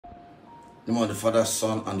In the name of the Father,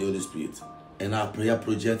 Son, and the Holy Spirit. In our prayer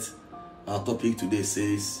project, our topic today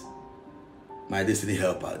says, My Destiny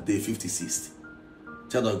Helper, day 56.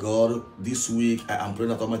 Child of God, this week I am praying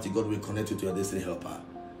that Almighty God will connect you to your Destiny Helper.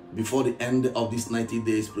 Before the end of this 90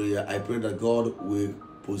 days prayer, I pray that God will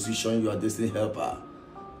position your Destiny Helper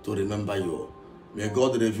to remember you. May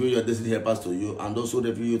God reveal your Destiny Helpers to you and also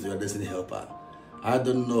reveal you to your Destiny Helper. I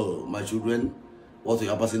don't know, my children, what you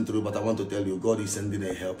are passing through, but I want to tell you, God is sending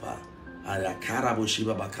a helper.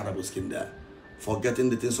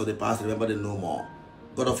 Forgetting the things of the past, remember them no more.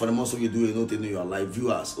 God, for the most of you do a nothing in your life,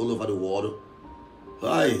 viewers all over the world.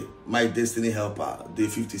 Hi, my Destiny Helper, day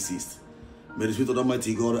 56. May the Spirit of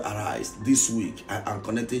Almighty God arise. This week, I am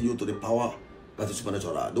connecting you to the power that is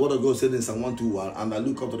supernatural. The word of God said in Psalm 121, and I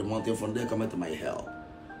look up to the mountain, from there cometh my help.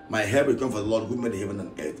 My help will come from the Lord who made heaven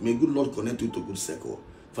and earth. May good Lord connect you to good circle.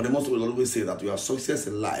 For the most will always say that your success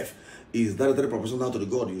in life is directly proportional to the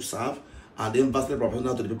God you serve and inversely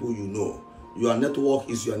proportional to the people you know. Your network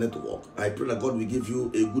is your network. I pray that God will give you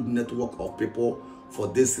a good network of people for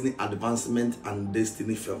destiny advancement and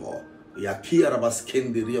destiny favor. Under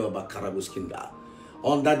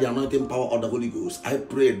the anointing power of the Holy Ghost, I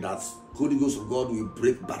pray that Holy Ghost of God will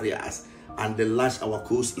break barriers and lash our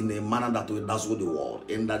course in a manner that will dazzle the world.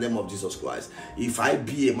 In the name of Jesus Christ. If I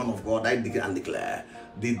be a man of God, I declare and declare,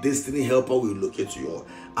 the Destiny Helper will locate you.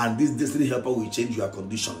 And this Destiny Helper will change your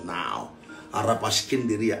condition now.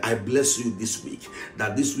 I bless you this week,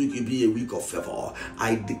 that this week will be a week of favor.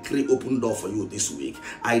 I decree open door for you this week.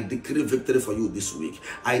 I decree victory for you this week.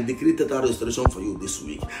 I decree total restoration for you this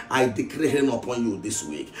week. I decree healing upon you this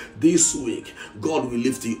week. This week, God will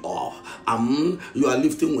lift you up. You are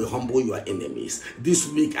lifting will humble your enemies. This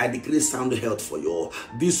week, I decree sound health for you.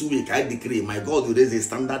 This week, I decree, my God will raise a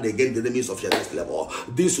standard against the enemies of your next level.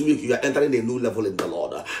 This week, you are entering a new level in the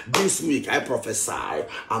Lord. This week, I prophesy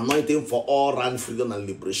anointing for all around freedom and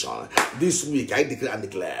liberation. This week I declare and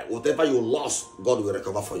declare, whatever you lost, God will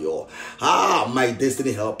recover for you. My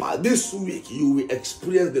Destiny Helper, this week you will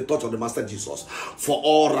experience the touch of the Master Jesus for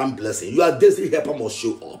all around blessing. Your Destiny Helper must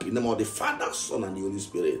show up in the name of the Father, Son, and the Holy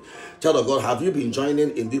Spirit. Child of God, have you been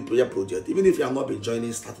joining in this prayer project? Even if you have not been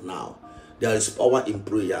joining, start now. There is power in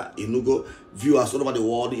prayer. Inugo viewers all over the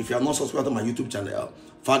world. If you are not subscribed to my YouTube channel,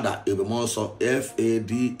 Father Ebemonso,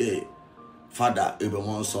 F-A-D-A, Father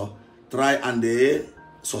Ebemonso, try and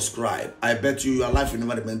subscribe. I bet you your life will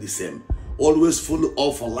never remain the same. Always follow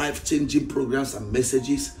up for life-changing programs and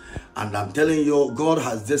messages. And I'm telling you, God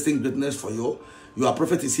has destined greatness for you. Your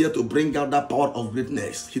prophet is here to bring out that power of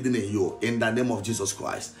greatness hidden in you. In the name of Jesus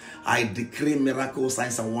Christ, I decree miracles,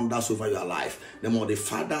 signs, and wonders over your life. In the name of the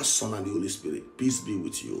Father, Son, and the Holy Spirit. Peace be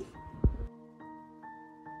with you.